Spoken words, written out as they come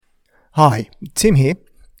Hi, Tim here.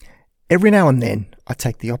 Every now and then, I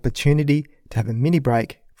take the opportunity to have a mini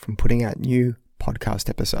break from putting out new podcast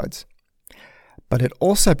episodes. But it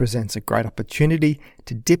also presents a great opportunity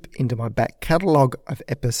to dip into my back catalogue of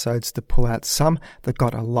episodes to pull out some that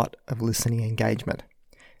got a lot of listening engagement,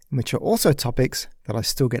 which are also topics that I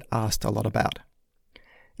still get asked a lot about.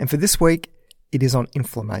 And for this week, it is on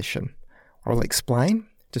inflammation. I'll explain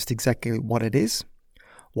just exactly what it is,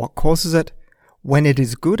 what causes it, when it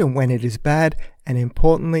is good and when it is bad, and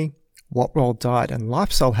importantly, what role diet and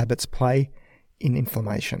lifestyle habits play in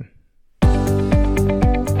inflammation.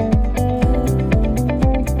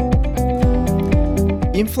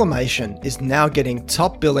 Inflammation is now getting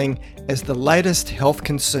top billing as the latest health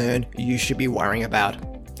concern you should be worrying about.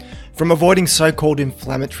 From avoiding so-called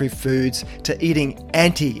inflammatory foods to eating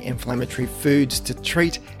anti-inflammatory foods to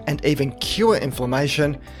treat and even cure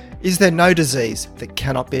inflammation, is there no disease that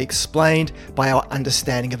cannot be explained by our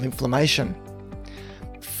understanding of inflammation?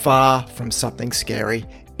 Far from something scary,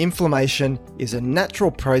 inflammation is a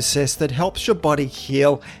natural process that helps your body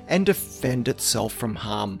heal and defend itself from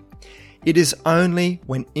harm. It is only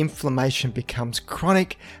when inflammation becomes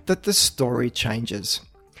chronic that the story changes.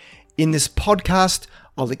 In this podcast,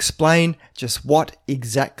 I'll explain just what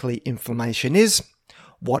exactly inflammation is,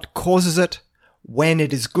 what causes it, when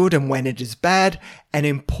it is good and when it is bad, and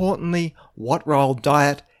importantly, what role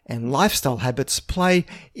diet and lifestyle habits play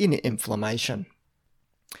in inflammation.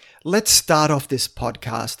 Let's start off this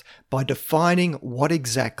podcast by defining what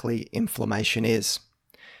exactly inflammation is.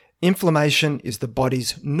 Inflammation is the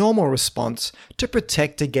body's normal response to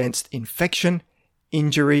protect against infection,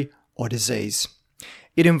 injury, or disease.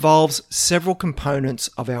 It involves several components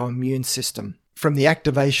of our immune system, from the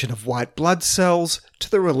activation of white blood cells to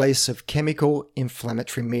the release of chemical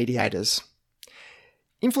inflammatory mediators.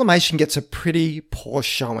 Inflammation gets a pretty poor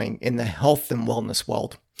showing in the health and wellness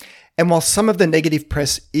world. And while some of the negative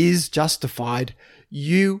press is justified,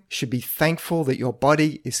 you should be thankful that your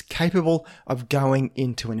body is capable of going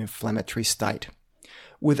into an inflammatory state.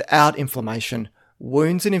 Without inflammation,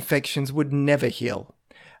 wounds and infections would never heal.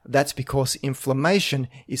 That's because inflammation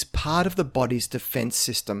is part of the body's defense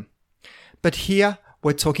system. But here,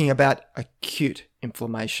 we're talking about acute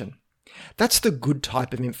inflammation. That's the good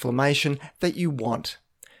type of inflammation that you want.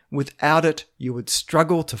 Without it, you would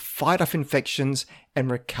struggle to fight off infections and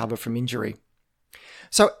recover from injury.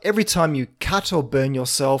 So every time you cut or burn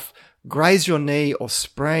yourself, graze your knee or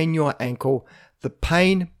sprain your ankle, the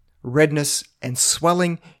pain, redness, and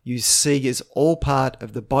swelling you see is all part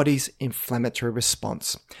of the body's inflammatory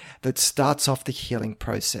response that starts off the healing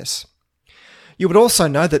process. You would also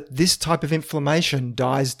know that this type of inflammation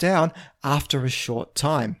dies down after a short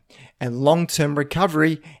time, and long-term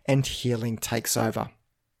recovery and healing takes over.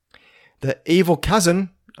 The evil cousin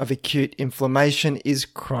of acute inflammation is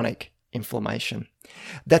chronic inflammation.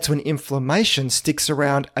 That's when inflammation sticks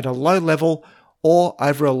around at a low level or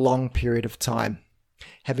over a long period of time,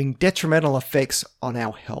 having detrimental effects on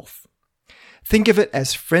our health. Think of it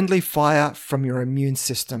as friendly fire from your immune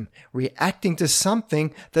system reacting to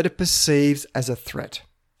something that it perceives as a threat.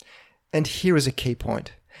 And here is a key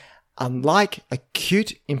point. Unlike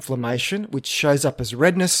acute inflammation, which shows up as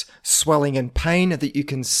redness, swelling, and pain that you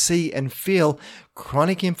can see and feel,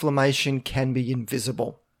 chronic inflammation can be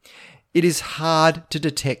invisible. It is hard to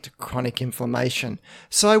detect chronic inflammation,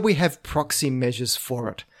 so we have proxy measures for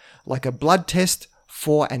it, like a blood test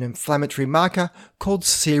for an inflammatory marker called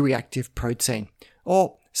C-reactive protein,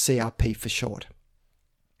 or CRP for short.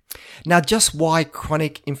 Now, just why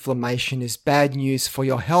chronic inflammation is bad news for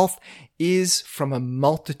your health is from a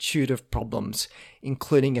multitude of problems,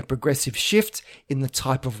 including a progressive shift in the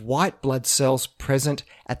type of white blood cells present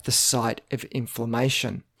at the site of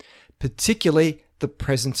inflammation, particularly the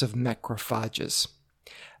presence of macrophages.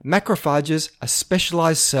 Macrophages are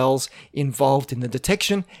specialized cells involved in the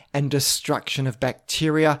detection and destruction of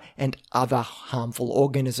bacteria and other harmful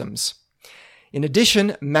organisms. In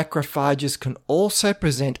addition, macrophages can also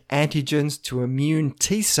present antigens to immune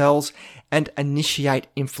T cells and initiate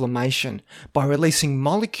inflammation by releasing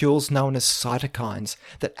molecules known as cytokines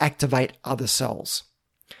that activate other cells.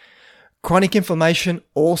 Chronic inflammation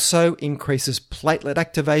also increases platelet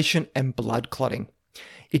activation and blood clotting.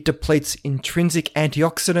 It depletes intrinsic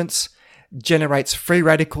antioxidants, generates free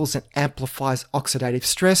radicals and amplifies oxidative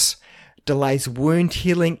stress, delays wound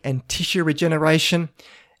healing and tissue regeneration,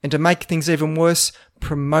 and to make things even worse,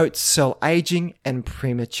 promotes cell aging and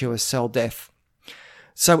premature cell death.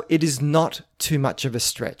 So it is not too much of a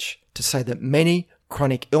stretch to say that many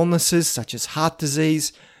chronic illnesses such as heart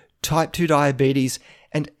disease, type 2 diabetes,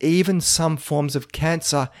 and even some forms of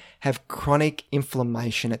cancer have chronic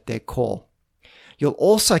inflammation at their core. You'll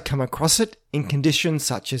also come across it in conditions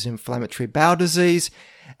such as inflammatory bowel disease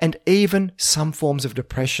and even some forms of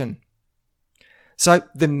depression. So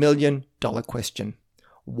the million-dollar question: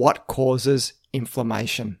 what causes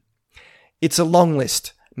inflammation? It's a long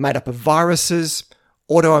list made up of viruses,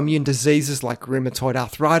 autoimmune diseases like rheumatoid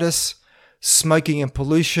arthritis, smoking and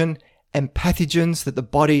pollution, and pathogens that the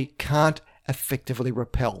body can't effectively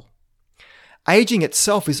repel. Aging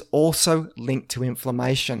itself is also linked to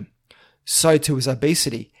inflammation. So too is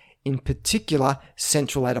obesity, in particular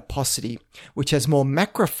central adiposity, which has more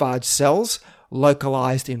macrophage cells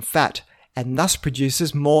localized in fat and thus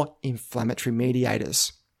produces more inflammatory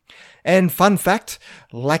mediators. And fun fact,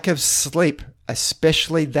 lack of sleep,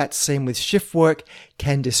 especially that seen with shift work,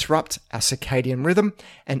 can disrupt our circadian rhythm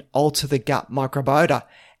and alter the gut microbiota,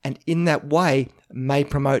 and in that way may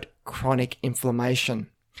promote chronic inflammation.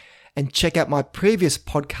 And check out my previous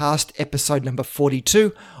podcast, episode number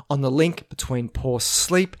 42, on the link between poor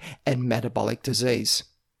sleep and metabolic disease.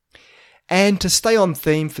 And to stay on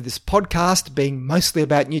theme for this podcast being mostly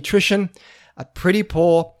about nutrition, a pretty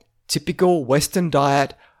poor, typical Western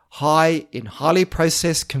diet, high in highly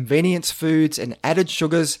processed convenience foods and added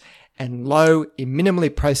sugars, and low in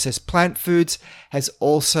minimally processed plant foods, has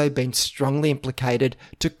also been strongly implicated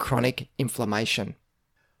to chronic inflammation.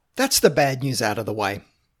 That's the bad news out of the way.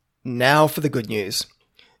 Now for the good news.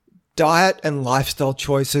 Diet and lifestyle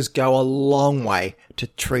choices go a long way to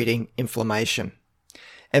treating inflammation.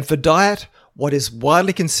 And for diet, what is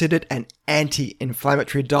widely considered an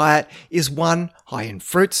anti-inflammatory diet is one high in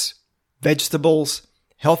fruits, vegetables,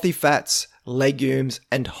 healthy fats, legumes,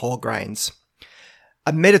 and whole grains.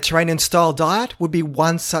 A Mediterranean-style diet would be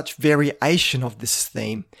one such variation of this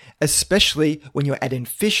theme, especially when you add in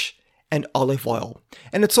fish and olive oil.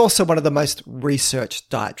 And it's also one of the most researched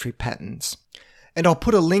dietary patterns. And I'll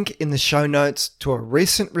put a link in the show notes to a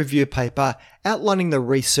recent review paper outlining the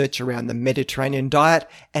research around the Mediterranean diet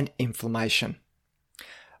and inflammation.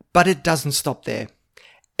 But it doesn't stop there.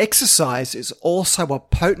 Exercise is also a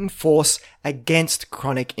potent force against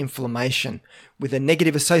chronic inflammation, with a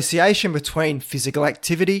negative association between physical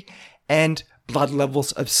activity and blood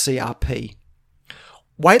levels of CRP.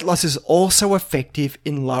 Weight loss is also effective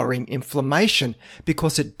in lowering inflammation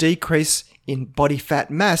because a decrease in body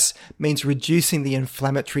fat mass means reducing the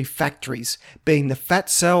inflammatory factories, being the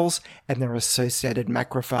fat cells and their associated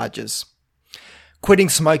macrophages. Quitting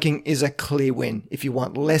smoking is a clear win if you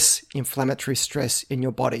want less inflammatory stress in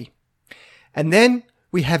your body. And then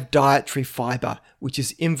we have dietary fiber, which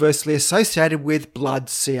is inversely associated with blood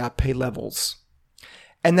CRP levels.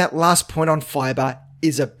 And that last point on fiber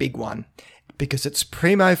is a big one, because it's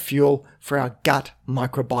primo fuel for our gut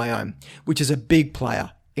microbiome, which is a big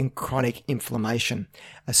player in chronic inflammation,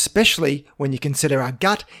 especially when you consider our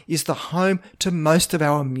gut is the home to most of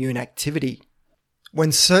our immune activity.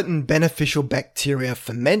 When certain beneficial bacteria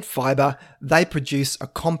ferment fiber, they produce a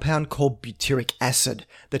compound called butyric acid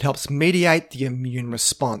that helps mediate the immune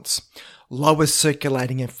response, lowers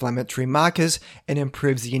circulating inflammatory markers, and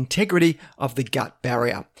improves the integrity of the gut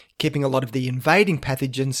barrier, keeping a lot of the invading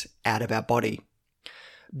pathogens out of our body.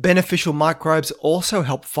 Beneficial microbes also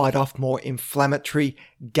help fight off more inflammatory,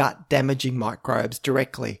 gut-damaging microbes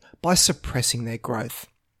directly by suppressing their growth.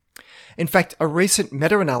 In fact, a recent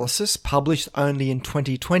meta-analysis published only in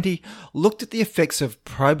 2020 looked at the effects of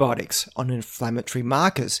probiotics on inflammatory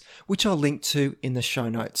markers, which I'll link to in the show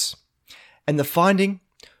notes. And the finding?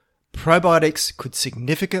 Probiotics could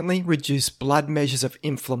significantly reduce blood measures of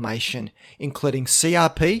inflammation, including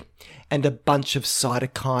CRP and a bunch of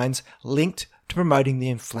cytokines linked to promoting the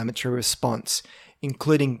inflammatory response,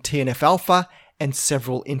 including TNF-alpha and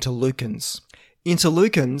several interleukins.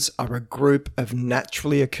 Interleukins are a group of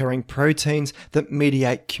naturally occurring proteins that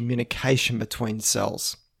mediate communication between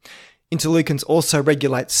cells. Interleukins also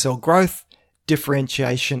regulate cell growth,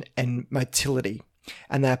 differentiation, and motility,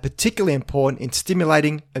 and they are particularly important in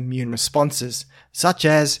stimulating immune responses, such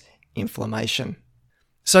as inflammation.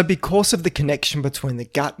 So because of the connection between the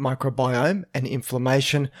gut microbiome and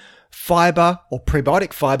inflammation, fiber or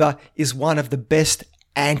prebiotic fiber is one of the best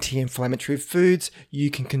anti-inflammatory foods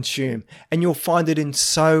you can consume, and you'll find it in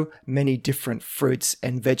so many different fruits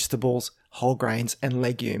and vegetables, whole grains and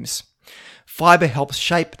legumes. Fiber helps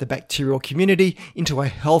shape the bacterial community into a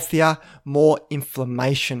healthier, more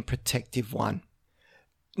inflammation protective one.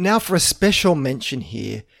 Now for a special mention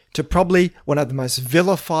here to probably one of the most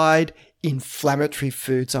vilified inflammatory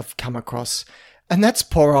foods I've come across, and that's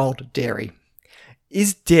poor old dairy.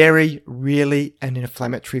 Is dairy really an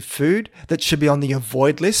inflammatory food that should be on the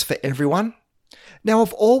avoid list for everyone? Now,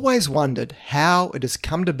 I've always wondered how it has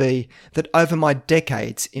come to be that over my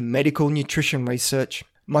decades in medical nutrition research,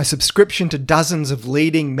 my subscription to dozens of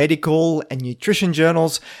leading medical and nutrition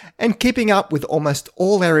journals, and keeping up with almost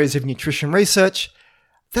all areas of nutrition research,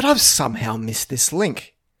 that I've somehow missed this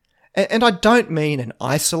link. And I don't mean an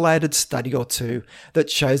isolated study or two that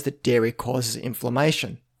shows that dairy causes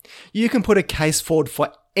inflammation. You can put a case forward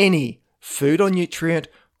for any food or nutrient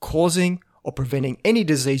causing or preventing any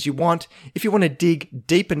disease you want if you want to dig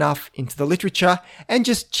deep enough into the literature and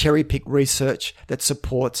just cherry pick research that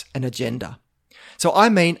supports an agenda. So I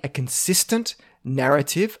mean a consistent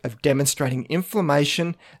narrative of demonstrating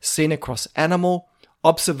inflammation seen across animal,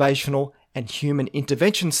 observational, and human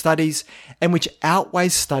intervention studies, and which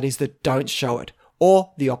outweighs studies that don't show it,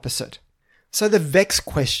 or the opposite. So the vexed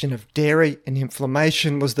question of dairy and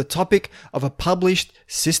inflammation was the topic of a published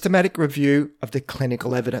systematic review of the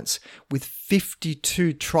clinical evidence, with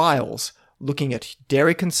 52 trials looking at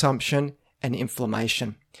dairy consumption and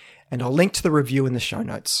inflammation. And I'll link to the review in the show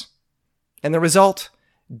notes. And the result?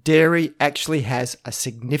 Dairy actually has a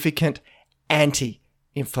significant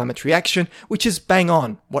anti-inflammatory action, which is bang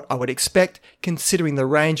on what I would expect considering the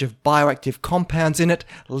range of bioactive compounds in it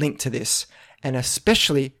linked to this, and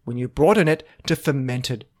especially when you broaden it to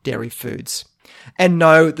fermented dairy foods. And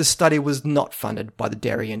no, the study was not funded by the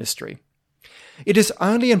dairy industry. It is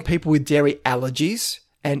only in people with dairy allergies,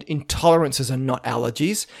 and intolerances are not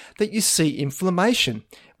allergies, that you see inflammation,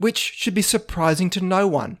 which should be surprising to no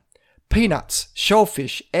one. Peanuts,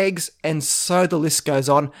 shellfish, eggs, and so the list goes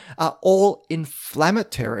on, are all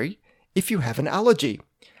inflammatory if you have an allergy.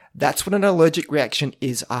 That's what an allergic reaction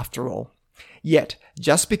is after all. Yet,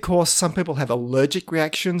 just because some people have allergic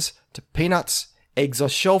reactions to peanuts, eggs, or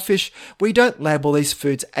shellfish, we don't label these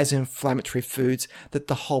foods as inflammatory foods that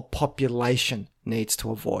the whole population needs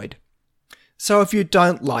to avoid. So if you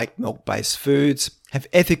don't like milk-based foods, have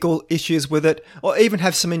ethical issues with it, or even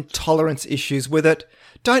have some intolerance issues with it,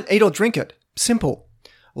 don't eat or drink it. Simple.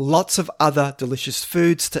 Lots of other delicious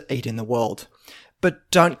foods to eat in the world.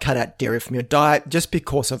 But don't cut out dairy from your diet just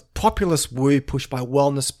because of populist woo pushed by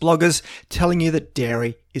wellness bloggers telling you that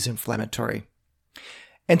dairy is inflammatory.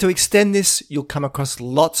 And to extend this, you'll come across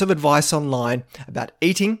lots of advice online about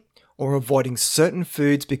eating or avoiding certain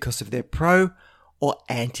foods because of their pro or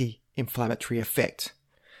anti-inflammatory effect.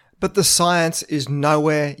 But the science is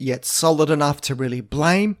nowhere yet solid enough to really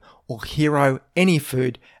blame or hero any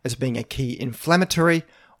food as being a key inflammatory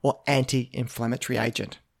or anti-inflammatory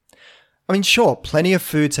agent. I mean, sure, plenty of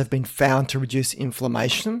foods have been found to reduce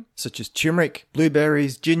inflammation, such as turmeric,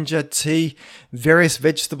 blueberries, ginger, tea, various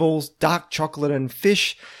vegetables, dark chocolate and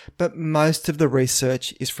fish, but most of the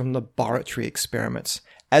research is from laboratory experiments,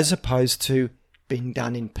 as opposed to being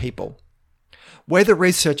done in people. Where the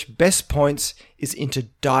research best points is into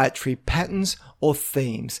dietary patterns or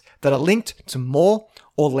themes that are linked to more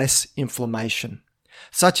or less inflammation,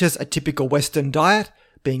 such as a typical Western diet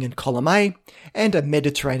being in column A and a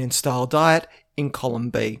Mediterranean-style diet in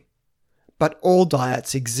column B. But all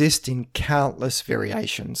diets exist in countless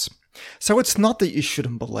variations. So it's not that you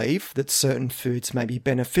shouldn't believe that certain foods may be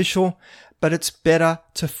beneficial, but it's better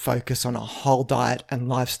to focus on a whole diet and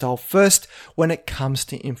lifestyle first when it comes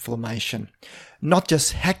to inflammation. Not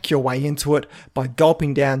just hack your way into it by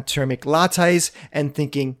gulping down turmeric lattes and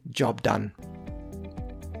thinking, job done.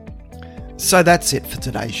 So that's it for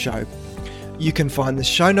today's show. You can find the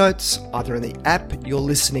show notes either in the app you're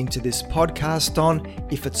listening to this podcast on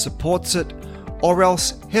if it supports it, or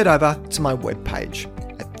else head over to my webpage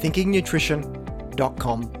at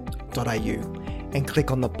thinkingnutrition.com.au and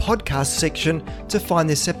click on the podcast section to find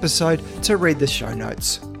this episode to read the show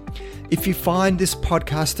notes. If you find this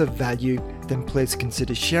podcast of value, then please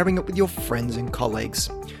consider sharing it with your friends and colleagues,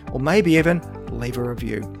 or maybe even leave a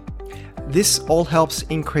review. This all helps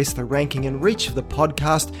increase the ranking and reach of the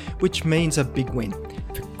podcast, which means a big win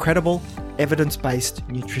for credible, evidence-based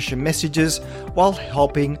nutrition messages while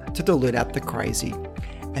helping to dilute out the crazy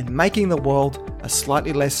and making the world a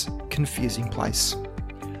slightly less confusing place.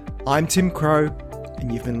 I'm Tim Crowe,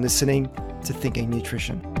 and you've been listening to Thinking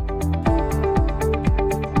Nutrition.